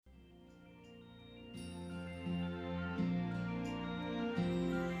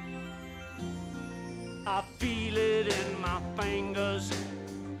I feel it in my fingers.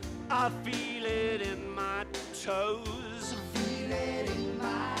 I feel it in my toes. Feel it in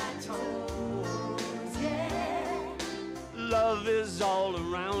my toes, yeah. Love is all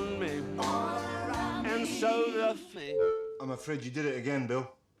around me. All around And me. so the fear. I'm afraid you did it again, Bill.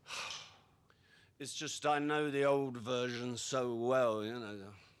 It's just I know the old version so well, you know.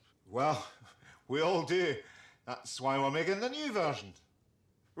 Well, we all do. That's why we're making the new version.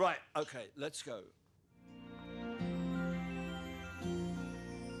 Right, okay, let's go.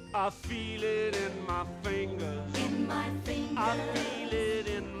 I feel it in my fingers. In my fingers. I feel it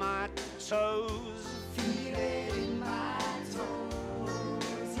in my toes. Feel it in my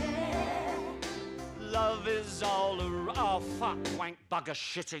toes, yeah. Love is all around. Oh, fuck, wank, bugger,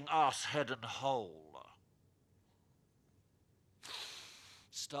 shitting, arse, head and hole.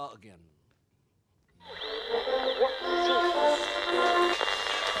 Start again.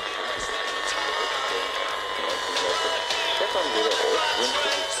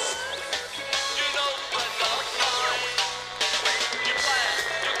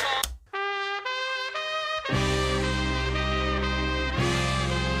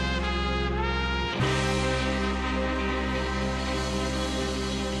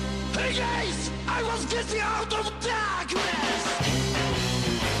 Hey guys, I was getting out of darkness.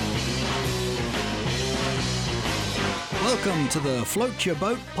 Welcome to the Float Your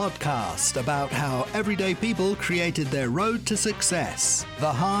Boat podcast about how everyday people created their road to success.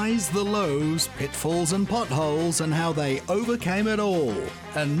 The highs, the lows, pitfalls and potholes, and how they overcame it all.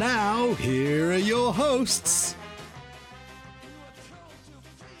 And now, here are your hosts.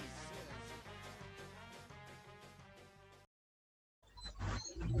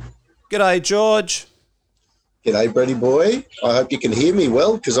 G'day, George. G'day, Brady boy. I hope you can hear me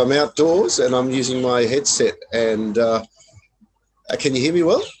well because I'm outdoors and I'm using my headset. And can you hear me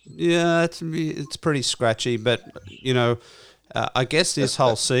well? Yeah, it's pretty scratchy, but you know, I guess this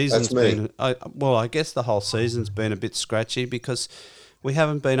whole season's been. I guess the whole season's been a bit scratchy because we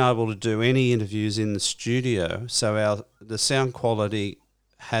haven't been able to do any interviews in the studio, so the sound quality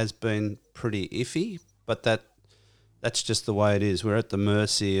has been pretty iffy. But that's just the way it is. We're at the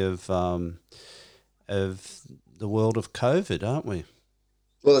mercy of the world of COVID, aren't we?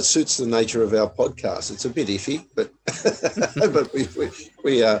 Well, it suits the nature of our podcast. It's a bit iffy, but but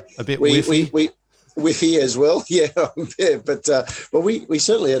we a bit whiffy as well. Yeah, yeah. But we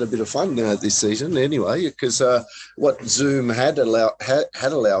certainly had a bit of fun this season anyway, because what Zoom had allow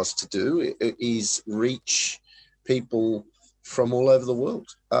us to do is reach people from all over the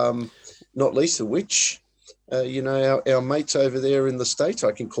world. Not least of which. Our mates over there in the States,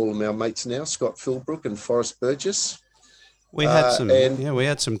 I can call them our mates now, Scott Philbrook and Forrest Burgess. We had some great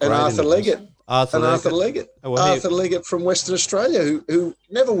and Arthur Leggett. Arthur Leggett. Oh, Arthur Leggett from Western Australia, who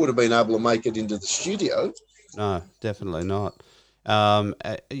never would have been able to make it into the studio. No, definitely not.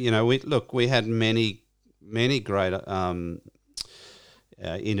 We had many great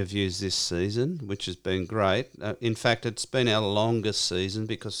interviews this season, which has been great. In fact, it's been our longest season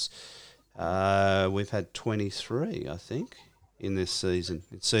because we've had 23, I think, in this season.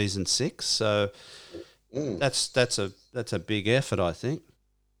 It's season 6, so that's a big effort, I think.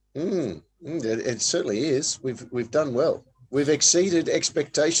 It certainly is. We've done well. We've exceeded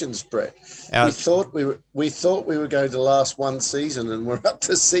expectations, Brett. We thought we were going to last one season, and we're up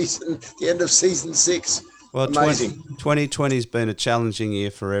to the end of season 6. Well, amazing. 2020's been a challenging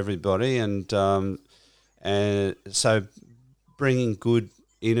year for everybody, and so bringing good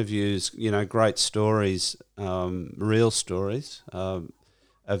interviews, great stories, real stories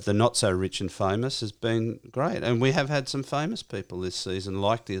of the not so rich and famous has been great. And we have had some famous people this season,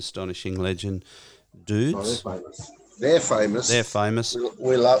 like the astonishing legend Dudes. Oh, they're famous. They're famous.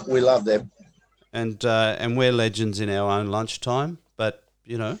 We love them. And we're legends in our own lunchtime. But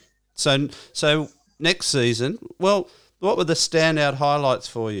so next season, well, what were the standout highlights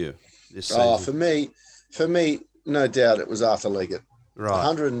for you this season? Oh, for me, no doubt it was Arthur Leggett. Right.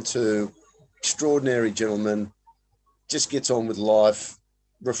 102, extraordinary gentleman, just gets on with life,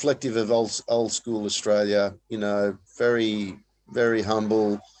 reflective of old school Australia, very, very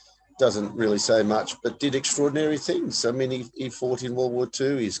humble, doesn't really say much, but did extraordinary things. I mean, he fought in World War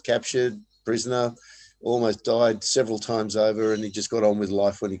II, he's captured, prisoner, almost died several times over, and he just got on with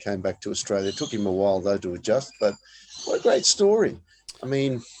life when he came back to Australia. It took him a while, though, to adjust, but what a great story. I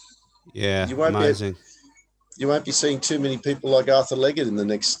mean, yeah, amazing. You won't be seeing too many people like Arthur Leggett in the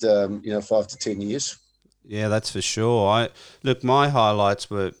next, 5 to 10 years. Yeah, that's for sure. My highlights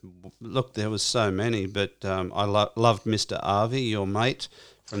were, there was so many, but I loved Mr. Arvey, your mate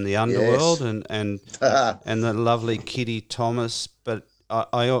from the underworld, yes. and the lovely Kitty Thomas. But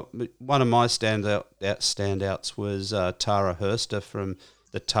one of my standouts was Tara Hurster from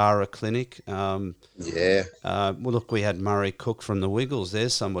the Tara Clinic. Well, look, we had Murray Cook from the Wiggles.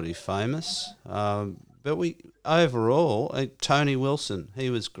 There's somebody famous. But overall, Tony Wilson, he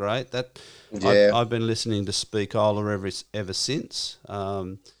was great. I've been listening to Speak Ola ever since.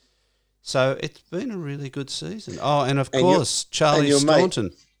 So it's been a really good season. Oh, and of course, Charlie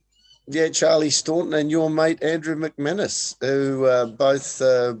Staunton. Charlie Staunton and your mate Andrew McManus, who both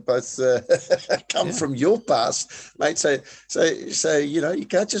come from your past, mate. So you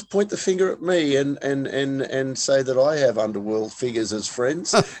can't just point the finger at me and say that I have underworld figures as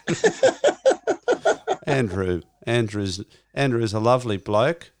friends. Andrew's a lovely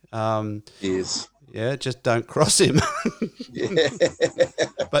bloke. He is. Yeah, just don't cross him. Yeah.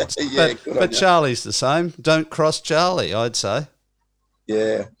 But Charlie's the same. Don't cross Charlie, I'd say.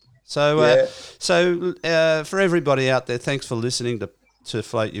 Yeah. So for everybody out there, thanks for listening to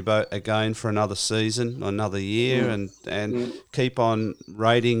Float Your Boat again for another season, another year, and keep on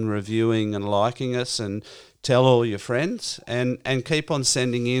rating, reviewing, and liking us, and tell all your friends, and keep on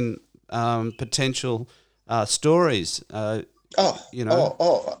sending in potential stories. I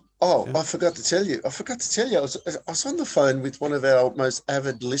forgot to tell you. I was on the phone with one of our most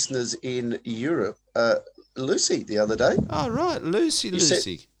avid listeners in Europe, Lucy, the other day. Oh, right. Juicy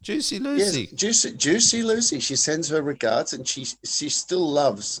Lucy. Yes, Juicy Lucy. She sends her regards, and she still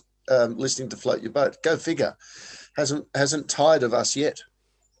loves listening to Float Your Boat. Go figure. Hasn't tired of us yet.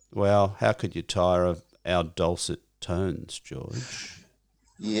 Well, how could you tire of our dulcet tones, George?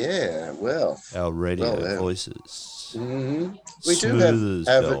 Yeah, well. Our radio voices. Mm-hmm. We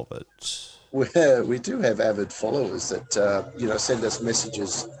do have avid followers that send us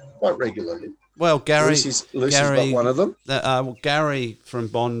messages quite regularly. Well, Lucy's got one of them. Gary from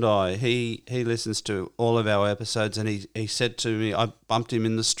Bondi, he listens to all of our episodes, and he said to me, I bumped him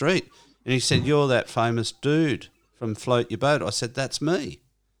in the street, and he said, "You're that famous dude from Float Your Boat." I said, "That's me.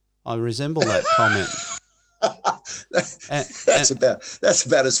 I resemble that comment." That's about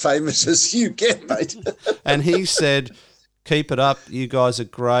as famous as you get, mate. And he said, "Keep it up. You guys are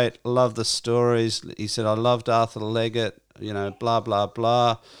great. Love the stories." He said, "I loved Arthur Leggett, blah, blah,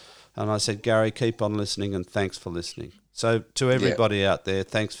 blah." And I said, "Gary, keep on listening, and thanks for listening." So to everybody out there,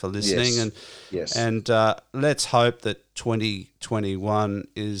 thanks for listening. And let's hope that 2021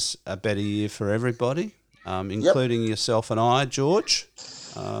 is a better year for everybody, including yourself and I, George.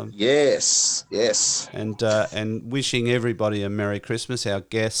 Yes. And wishing everybody a Merry Christmas, our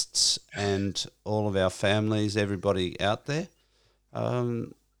guests and all of our families, everybody out there. I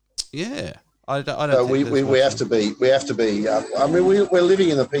don't. We have to be. We're living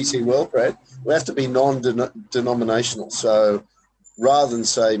in the PC world, Brad. We have to be non-denominational. So rather than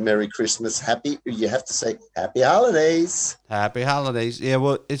say Merry Christmas, you have to say Happy Holidays. Happy Holidays. Yeah.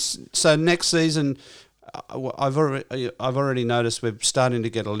 Well, so next season. I've already noticed we're starting to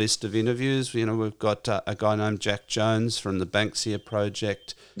get a list of interviews. We've got a guy named Jack Jones from the Banksia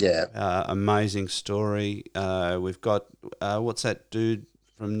Project. Yeah. Amazing story. We've got what's that dude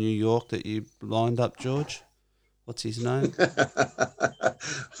from New York that you lined up, George? What's his name?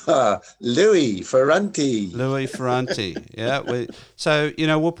 Louis Ferranti. Louis Ferranti. Yeah.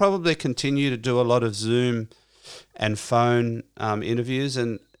 We'll probably continue to do a lot of Zoom and phone interviews,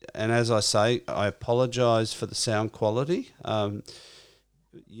 and as I say, I apologise for the sound quality.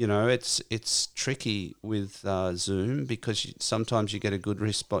 It's tricky with Zoom because sometimes you get a good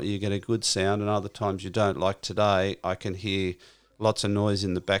response, you get a good sound, and other times you don't. Like today, I can hear lots of noise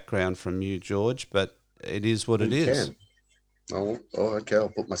in the background from you, George, but it is what it is. Oh, okay. I'll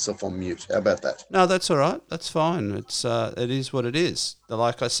put myself on mute. How about that? No, that's all right. That's fine. It is what it is.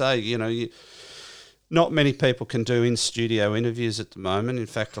 Like I say, not many people can do in-studio interviews at the moment. In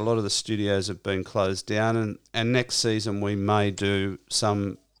fact, a lot of the studios have been closed down, and next season we may do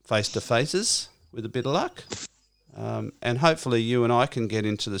some face-to-faces with a bit of luck. And hopefully you and I can get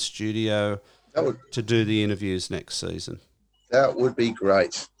into the studio to do the interviews next season. That would be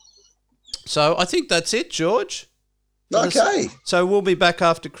great. So I think that's it, George. Okay. So we'll be back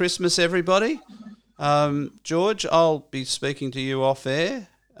after Christmas, everybody. George, I'll be speaking to you off air.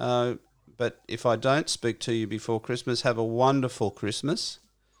 But if I don't speak to you before Christmas, have a wonderful Christmas.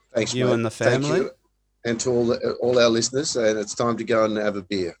 Thanks, you mate. And the family. Thank you. And to all our listeners, and it's time to go and have a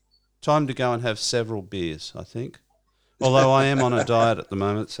beer. Time to go and have several beers, I think. Although I am on a diet at the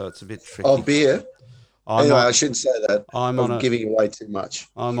moment, so it's a bit tricky. Oh, beer? I shouldn't say that. I'm giving away too much.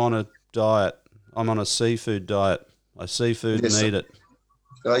 I'm on a diet. I'm on a seafood diet. I seafood and eat it.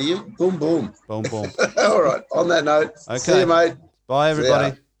 Are you? Boom, boom. Boom, boom. All right. On that note, okay. See you, mate. Bye,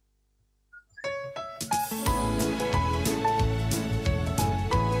 everybody.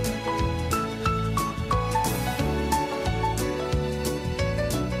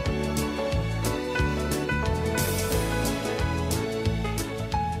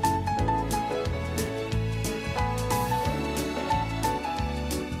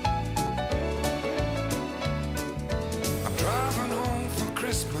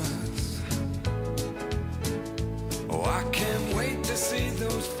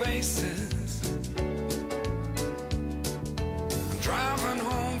 those faces. I'm driving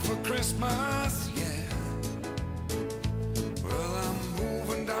home for Christmas, yeah. Well, I'm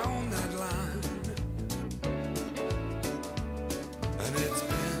moving down that line, and it's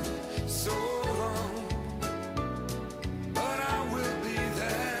been so long, but I will be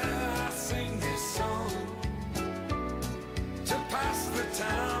there. I sing this song to pass the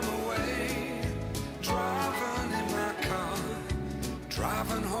time away, driving in my car,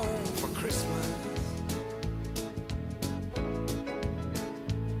 driving home for Christmas.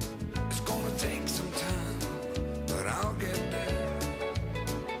 It's gonna take some time, but I'll get there.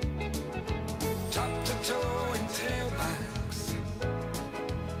 Top to toe in tailbacks.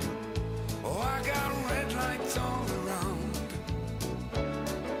 Oh, I got red lights all around,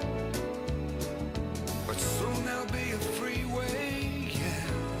 but soon there'll be a freeway, yeah.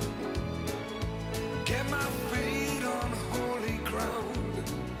 Get my feet on holy ground.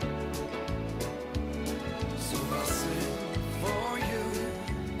 So I'll sing for you,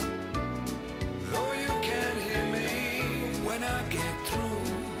 though you can't hear me when I get through,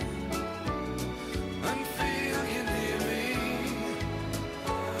 and feel you near me.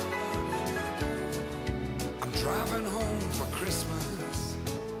 I'm driving home for Christmas,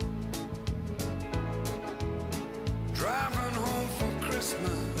 driving home for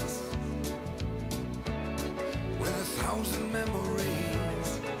Christmas, with 1,000 memories.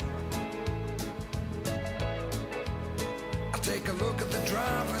 I take a look at the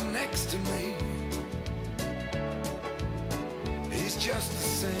driver next to me. He's just the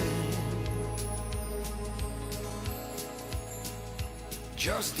same,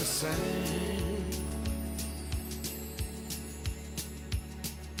 just the same.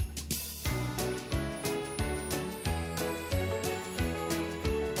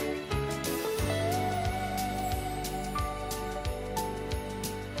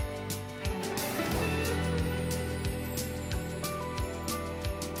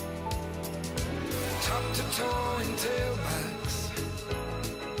 Top to toe in tailbacks.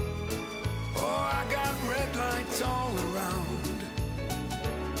 Oh, I got red lights all around.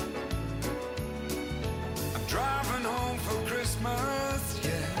 I'm driving home for Christmas,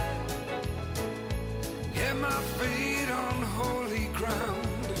 yeah. Get my feet on holy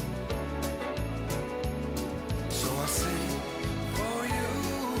ground. So I sing for you,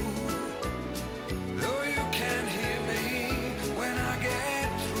 though you can't hear me when I get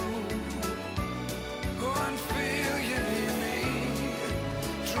through. Go and feel you near me,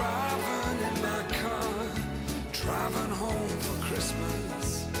 driving in my car, driving home for Christmas,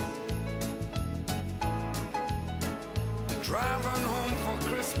 driving home for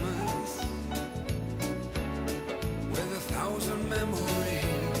Christmas, with 1,000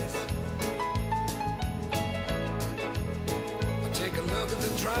 memories. I take a look at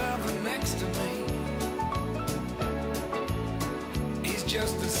the driver next to me. He's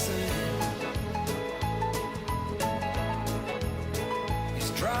just the same,